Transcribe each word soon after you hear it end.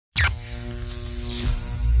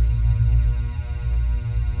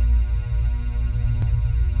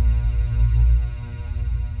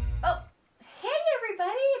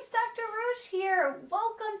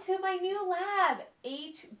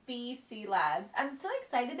HBC Labs. I'm so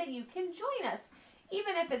excited that you can join us,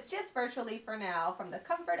 even if it's just virtually for now, from the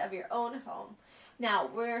comfort of your own home. Now,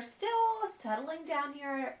 we're still settling down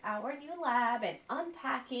here at our new lab and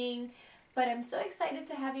unpacking, but I'm so excited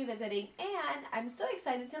to have you visiting, and I'm so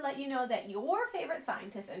excited to let you know that your favorite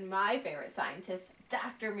scientist and my favorite scientist,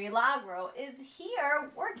 Dr. Milagro, is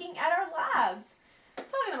here working at our labs.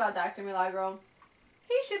 Talking about Dr. Milagro,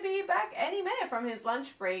 he should be back any minute from his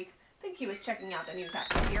lunch break. I think he was checking out the new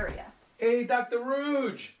cafeteria. Hey, Dr.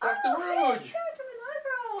 Rouge! Dr. Rouge! Hey, Dr.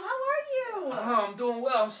 Milagro, how are you? Oh, I'm doing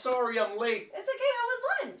well. I'm sorry I'm late. It's okay. How was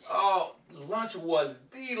lunch? Oh, lunch was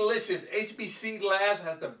delicious. HBC Labs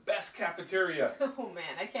has the best cafeteria. Oh,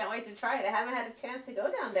 man, I can't wait to try it. I haven't had a chance to go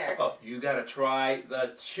down there. Oh, you gotta try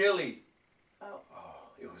the chili. Oh. Oh,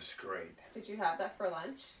 it was great. Did you have that for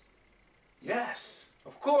lunch? Yes,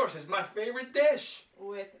 of course. It's my favorite dish.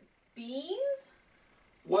 With beans?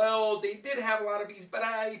 Well, they did have a lot of beans, but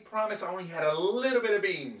I promise I only had a little bit of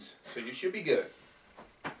beans. So you should be good.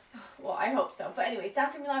 Well, I hope so. But anyways,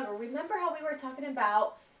 Dr. Milagro, remember how we were talking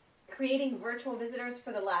about creating virtual visitors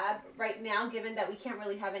for the lab right now, given that we can't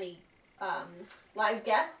really have any live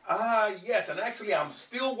guests? Yes, and actually I'm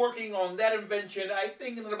still working on that invention. I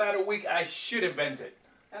think in about a week I should invent it.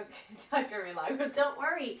 Okay, Dr. Milagro, don't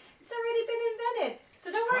worry. It's already been invented.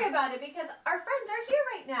 So don't worry about it because our friends are here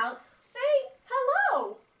right now. Say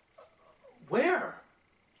hello. Where?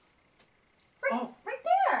 Right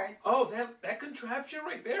there. Oh, that contraption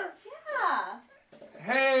right there? Yeah.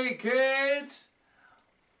 Hey, kids.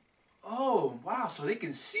 Oh, wow, so they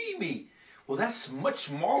can see me. Well, that's much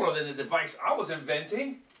smaller than the device I was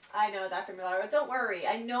inventing. I know, Dr. Milagro. Don't worry.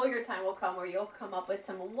 I know your time will come where you'll come up with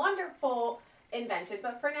some wonderful invention.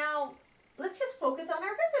 But for now, let's just focus on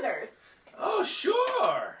our visitors. Oh,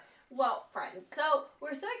 sure. Well, friends, so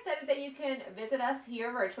we're so excited that you can visit us here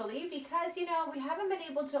virtually because, you know, we haven't been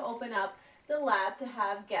able to open up the lab to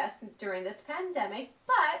have guests during this pandemic.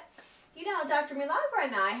 But, you know, Dr. Milagro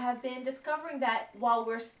and I have been discovering that while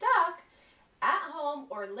we're stuck at home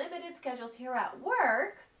or limited schedules here at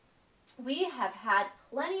work, we have had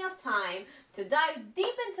plenty of time to dive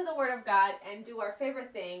deep into the Word of God and do our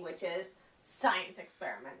favorite thing, which is science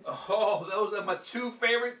experiments. Oh, those are my two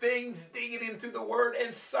favorite things, digging into the Word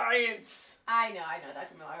and science. I know,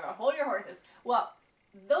 Dr. Milagro. Hold your horses. Well,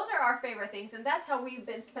 those are our favorite things, and that's how we've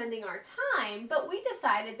been spending our time, but we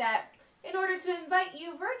decided that in order to invite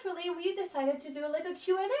you virtually, we decided to do like a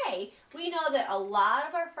Q&A. We know that a lot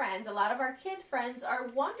of our friends, a lot of our kid friends are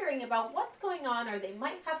wondering about what's going on, or they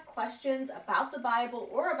might have questions about the Bible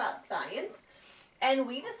or about science. And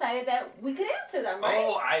we decided that we could answer them, right?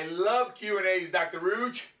 Oh, I love Q&As, Dr.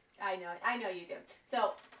 Rouge. I know you do.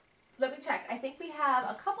 So, let me check. I think we have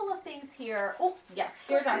a couple of things here. Oh, yes.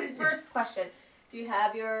 Here's our first question. Do you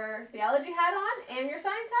have your theology hat on and your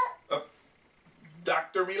science hat?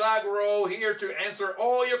 Dr. Milagro here to answer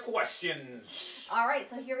all your questions. All right,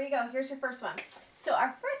 so here we go. Here's your first one. So,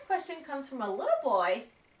 our first question comes from a little boy.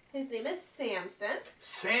 His name is Samson.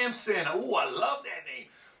 Samson. Oh, I love that name.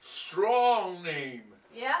 Strong name.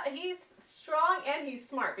 Yeah, he's strong and he's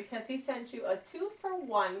smart because he sent you a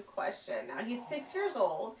 2-for-1 question. Now, he's 6 years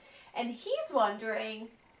old, and he's wondering,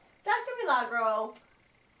 Dr. Milagro,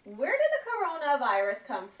 where did the coronavirus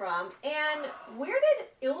come from? And where did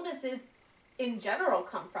illnesses in general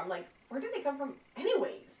come from? Like, where did they come from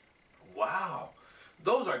anyways? Wow.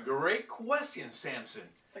 Those are great questions, Samson.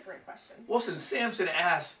 It's a great question. Well, since Samson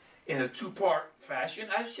asked in a two-part fashion,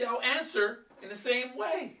 I shall answer in the same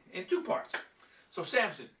way, in 2 parts. So,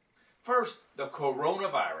 Samson, first, the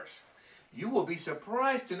coronavirus. You will be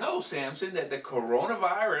surprised to know, Samson, that the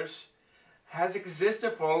coronavirus has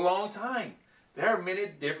existed for a long time. There are many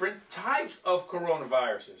different types of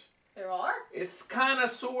coronaviruses. There are? It's kind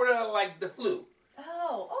of, sort of like the flu.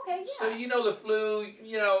 Oh, okay, yeah. So, you know the flu,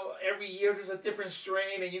 you know, every year there's a different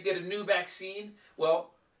strain and you get a new vaccine.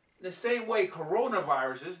 Well, in the same way,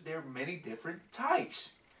 coronaviruses, there are many different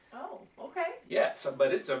types. Oh, okay. Yes,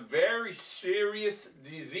 but it's a very serious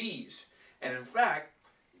disease. And in fact,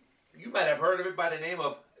 you might have heard of it by the name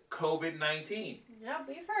of COVID-19. Yeah,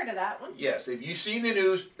 we've heard of that one. Yes, if you've seen the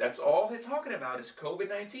news, that's all they're talking about is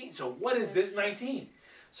COVID-19. So what is this 19?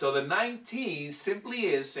 So the 19 simply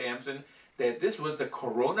is, Samson, that this was the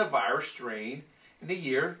coronavirus strain in the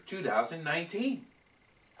year 2019.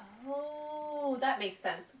 Oh, that makes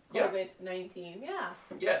sense. COVID-19, yeah.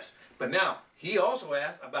 Yes, but now, he also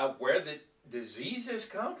asked about where the diseases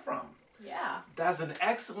come from. Yeah. That's an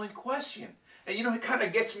excellent question. And you know, it kind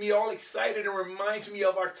of gets me all excited and reminds me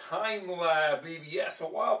of our time lab BBS a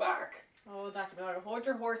while back. Oh, Dr. Miller, hold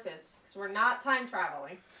your horses, because we're not time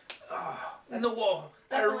traveling. No, well,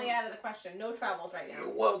 definitely out of the question. No travels right now.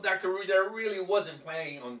 Well, Dr. Rouge, I really wasn't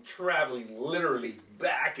planning on traveling literally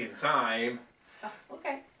back in time. Oh,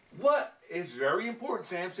 okay. What is very important,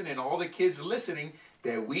 Samson, and all the kids listening,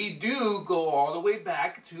 that we do go all the way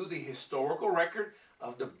back to the historical record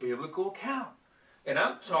of the biblical account. And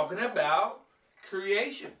I'm talking about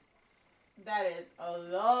creation. That is a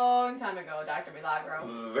long time ago, Dr.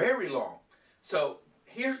 Milagro. Very long. So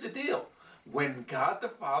here's the deal. When God the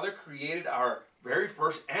Father created our very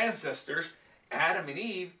first ancestors, Adam and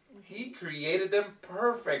Eve, he created them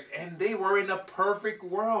perfect, and they were in a perfect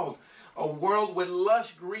world. A world with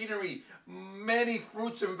lush greenery, many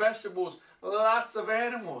fruits and vegetables, lots of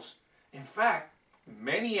animals. In fact,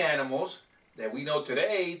 many animals that we know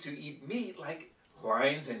today to eat meat, like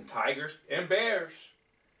lions and tigers and bears.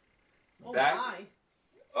 Oh, my.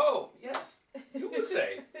 Oh, yes, you would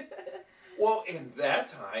say. Well, in that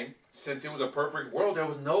time, since it was a perfect world, there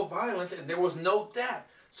was no violence and there was no death.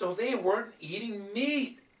 So they weren't eating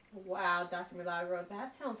meat. Wow, Dr. Milagro,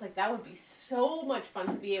 that sounds like that would be so much fun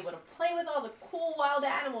to be able to play with all the cool wild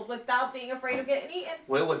animals without being afraid of getting eaten.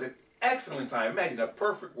 Well, it was an excellent time. Imagine a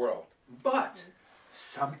perfect world. But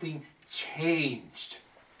something changed.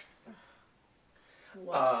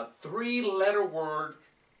 A three-letter word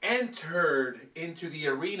entered into the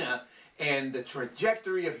arena, and the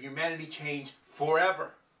trajectory of humanity changed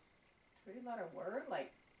forever. Three-letter word?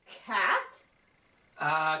 Like cat?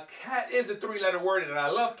 Cat is a three-letter word, and I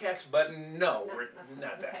love cats, but no,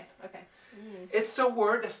 not that. Okay. It's a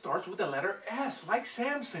word that starts with the letter S, like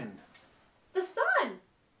Samson. The sun.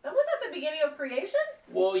 That was at the beginning of creation?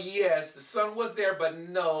 Well, yes, the sun was there, but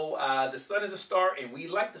no, the sun is a star, and we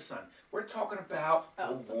like the sun. We're talking about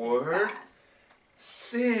the word bad.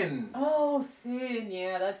 sin. Oh, sin.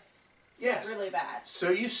 Yeah, that's really bad. So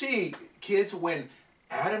you see, kids, when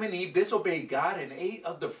Adam and Eve disobeyed God and ate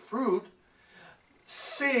of the fruit,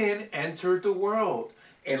 sin entered the world.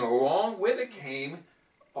 And along with it came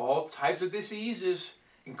all types of diseases,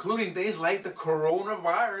 including things like the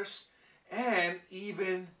coronavirus and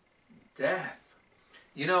even death.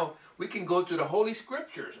 You know, we can go to the Holy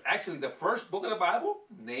Scriptures. Actually, the first book of the Bible,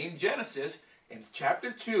 named Genesis, in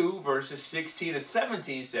chapter 2, verses 16 to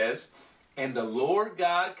 17 says, "And the Lord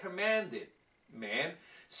God commanded man,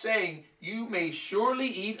 saying, You may surely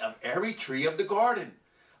eat of every tree of the garden,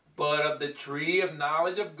 but of the tree of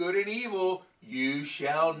knowledge of good and evil you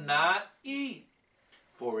shall not eat.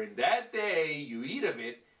 For in that day you eat of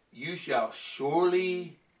it, you shall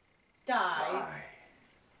surely die."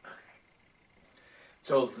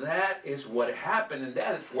 So that is what happened, and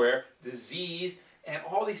that is where disease and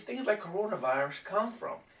all these things like coronavirus come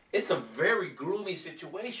from. It's a very gloomy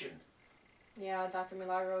situation. Yeah, Dr.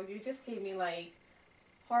 Milagro, you just gave me like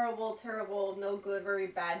horrible, terrible, no good, very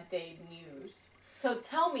bad day news. So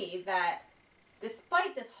tell me that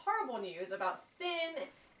despite this horrible news about sin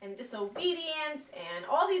and disobedience and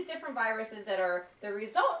all these different viruses that are the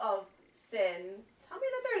result of sin, tell me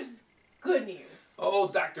that there's good news. Oh,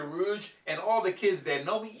 Dr. Rouge, and all the kids that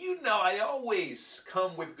know me, you know I always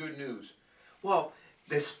come with good news. Well,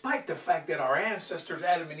 despite the fact that our ancestors,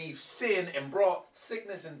 Adam and Eve, sinned and brought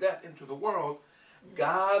sickness and death into the world,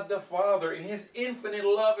 God the Father, in His infinite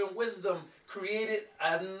love and wisdom, created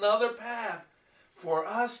another path for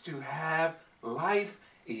us to have life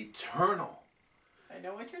eternal. I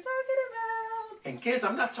know what you're talking about. And kids,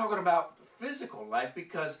 I'm not talking about physical life,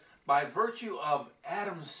 because by virtue of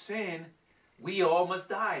Adam's sin, we all must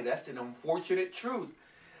die. That's an unfortunate truth.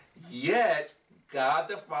 Yet, God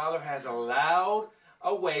the Father has allowed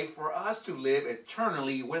a way for us to live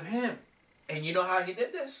eternally with Him. And you know how He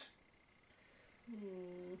did this?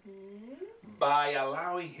 By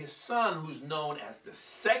allowing His Son, who's known as the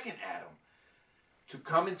second Adam, to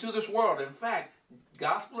come into this world. In fact,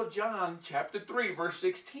 Gospel of John, chapter 3, verse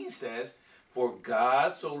 16 says, "For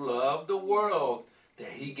God so loved the world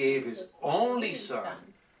that He gave His only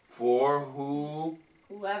Son, for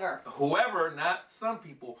whoever, not some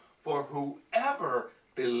people, for whoever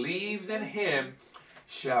believes in Him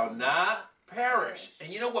shall not perish."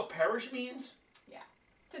 And you know what perish means? Yeah,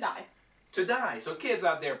 to die. To die. So kids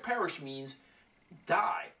out there, perish means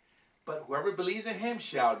die. But whoever believes in Him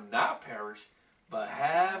shall not perish, but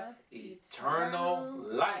have eternal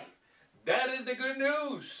life. That is the good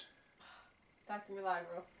news. Dr.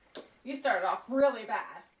 Milagro, you started off really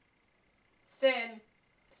bad. Sin,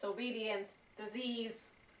 disobedience, disease,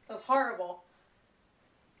 that was horrible.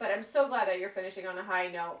 But I'm so glad that you're finishing on a high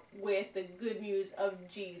note with the good news of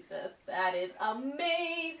Jesus. That is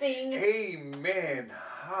amazing. Amen.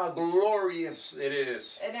 How glorious it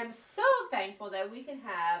is. And I'm so thankful that we can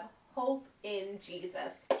have hope in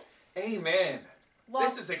Jesus. Amen. Well,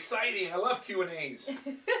 this is exciting. I love Q&As.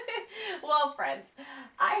 well, friends,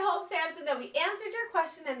 I hope, Samson, that we answered your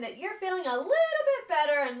question and that you're feeling a little bit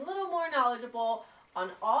better and a little more knowledgeable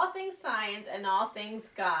on all things science and all things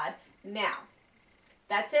God. Now,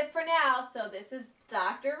 that's it for now. So this is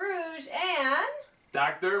Dr. Rouge and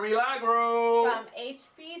Dr. Milagro from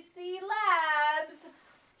HBC Labs.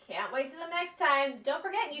 Can't wait till the next time. Don't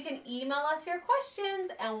forget, you can email us your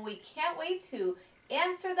questions, and we can't wait to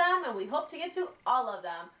answer them, and we hope to get to all of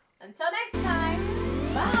them. Until next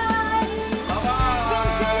time, bye!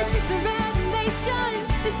 Bye-bye!